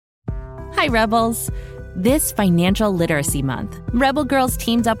Hi, Rebels. This Financial Literacy Month, Rebel Girls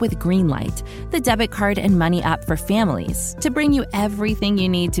teamed up with Greenlight, the debit card and money app for families, to bring you everything you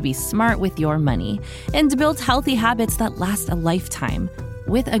need to be smart with your money and to build healthy habits that last a lifetime.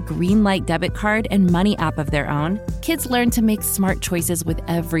 With a Greenlight debit card and money app of their own, kids learn to make smart choices with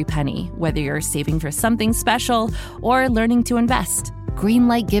every penny, whether you're saving for something special or learning to invest.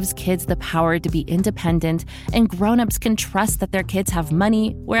 Greenlight gives kids the power to be independent, and grown-ups can trust that their kids have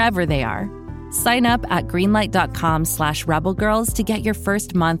money wherever they are. Sign up at greenlight.com/rebelgirls to get your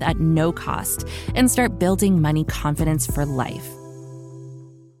first month at no cost and start building money confidence for life.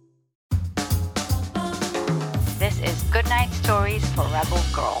 This is Goodnight Stories for Rebel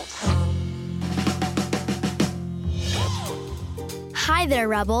Girls. Hi there,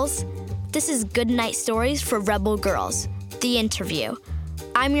 Rebels. This is Goodnight Stories for Rebel Girls, the interview.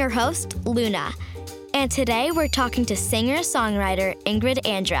 I'm your host, Luna, and today we're talking to singer-songwriter Ingrid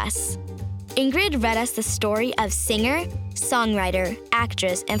Andress. Ingrid read us the story of singer, songwriter,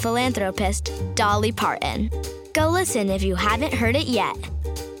 actress, and philanthropist Dolly Parton. Go listen if you haven't heard it yet.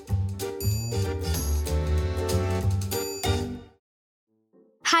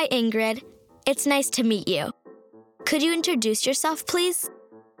 Hi, Ingrid. It's nice to meet you. Could you introduce yourself, please?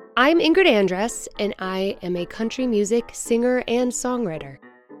 I'm Ingrid Andress, and I am a country music singer and songwriter.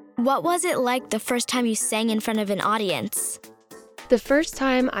 What was it like the first time you sang in front of an audience? The first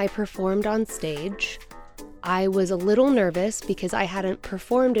time I performed on stage, I was a little nervous because I hadn't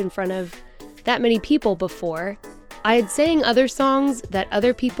performed in front of that many people before. I had sang other songs that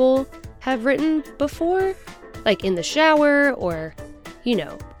other people have written before, like in the shower or,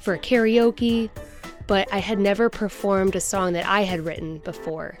 for karaoke, but I had never performed a song that I had written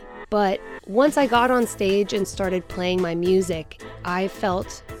before. But once I got on stage and started playing my music, I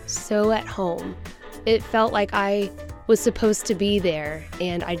felt so at home. It felt like I was supposed to be there,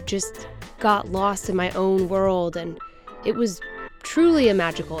 and I just got lost in my own world, and it was truly a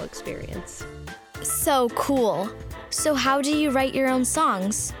magical experience. So cool. So how do you write your own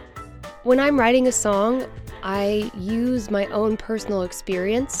songs? When I'm writing a song, I use my own personal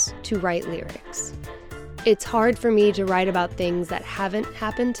experience to write lyrics. It's hard for me to write about things that haven't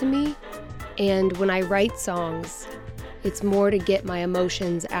happened to me, and when I write songs, it's more to get my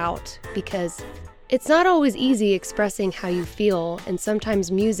emotions out, because it's not always easy expressing how you feel, and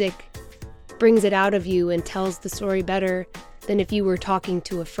sometimes music brings it out of you and tells the story better than if you were talking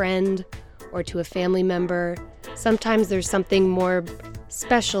to a friend or to a family member. Sometimes there's something more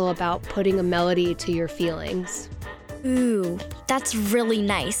special about putting a melody to your feelings. Ooh, that's really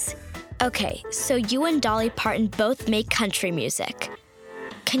nice. Okay, so you and Dolly Parton both make country music.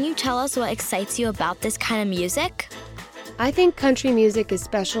 Can you tell us what excites you about this kind of music? I think country music is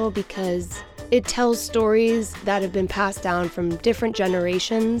special because it tells stories that have been passed down from different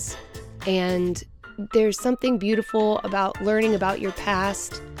generations, and there's something beautiful about learning about your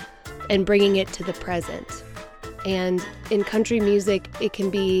past and bringing it to the present. And in country music, it can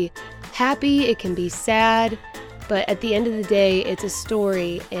be happy, it can be sad, but at the end of the day, it's a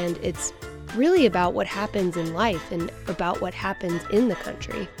story, and it's really about what happens in life and about what happens in the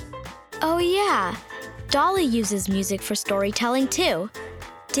country. Oh yeah, Dolly uses music for storytelling too.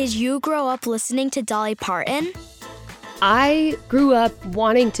 Did you grow up listening to Dolly Parton? I grew up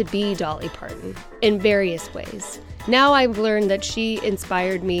wanting to be Dolly Parton in various ways. Now I've learned that she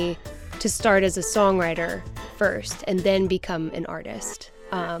inspired me to start as a songwriter first and then become an artist.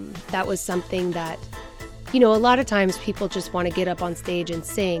 That was something that, a lot of times people just want to get up on stage and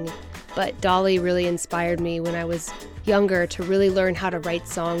sing, but Dolly really inspired me when I was younger to really learn how to write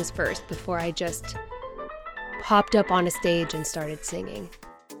songs first before I just hopped up on a stage and started singing.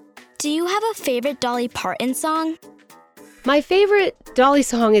 Do you have a favorite Dolly Parton song? My favorite Dolly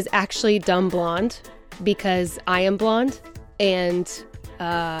song is actually Dumb Blonde, because I am blonde and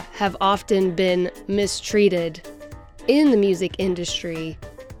have often been mistreated in the music industry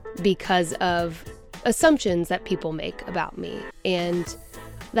because of assumptions that people make about me. And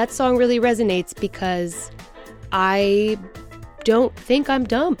that song really resonates because I don't think I'm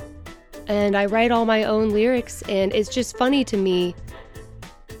dumb. And I write all my own lyrics, and it's just funny to me.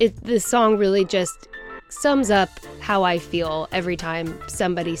 The song really just sums up how I feel every time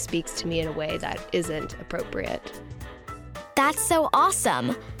somebody speaks to me in a way that isn't appropriate. That's so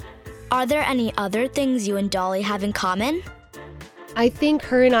awesome. Are there any other things you and Dolly have in common? I think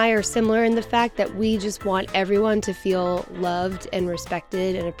her and I are similar in the fact that we just want everyone to feel loved and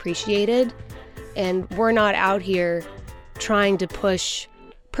respected and appreciated. And we're not out here trying to push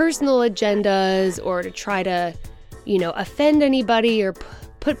personal agendas or to try to, offend anybody or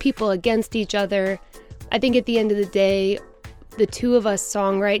put people against each other. I think at the end of the day, the two of us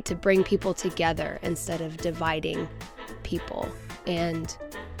songwrite to bring people together instead of dividing people. And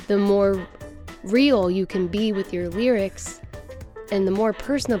the more real you can be with your lyrics and the more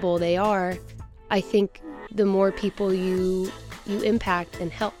personable they are, I think the more people you impact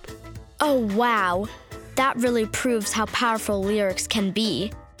and help. Oh, wow. That really proves how powerful lyrics can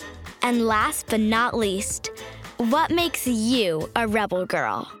be. And last but not least, what makes you a rebel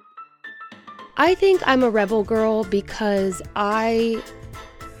girl? I think I'm a rebel girl because I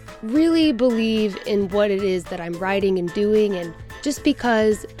really believe in what it is that I'm writing and doing, and just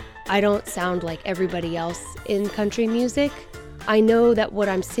because I don't sound like everybody else in country music, I know that what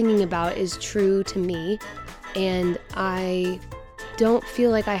I'm singing about is true to me, and I don't feel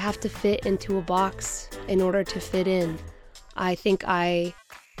like I have to fit into a box in order to fit in. I think I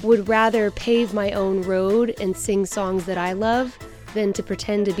would rather pave my own road and sing songs that I love than to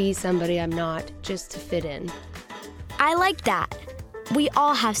pretend to be somebody I'm not just to fit in. I like that. We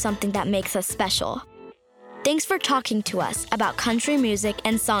all have something that makes us special. Thanks for talking to us about country music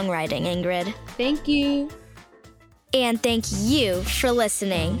and songwriting, Ingrid. Thank you. And thank you for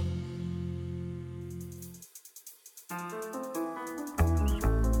listening.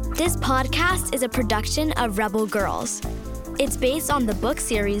 This podcast is a production of Rebel Girls. It's based on the book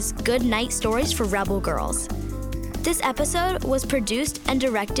series Good Night Stories for Rebel Girls. This episode was produced and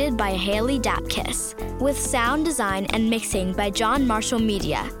directed by Haley Dapkus, with sound design and mixing by John Marshall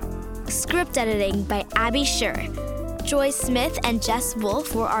Media. Script editing by Abby Sher. Joy Smith and Jess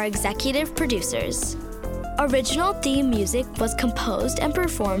Wolfe were our executive producers. Original theme music was composed and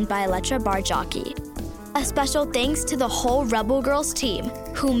performed by Elettra Bargiacchi. A special thanks to the whole Rebel Girls team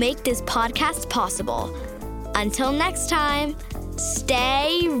who make this podcast possible. Until next time,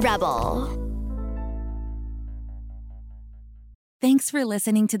 stay rebel. Thanks for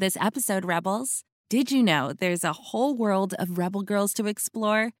listening to this episode, Rebels. Did you know there's a whole world of Rebel Girls to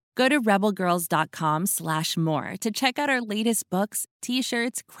explore? Go to rebelgirls.com/more to check out our latest books,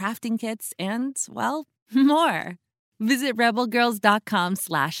 t-shirts, crafting kits, and, well, more. Visit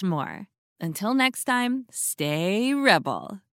rebelgirls.com/more. Until next time, stay rebel.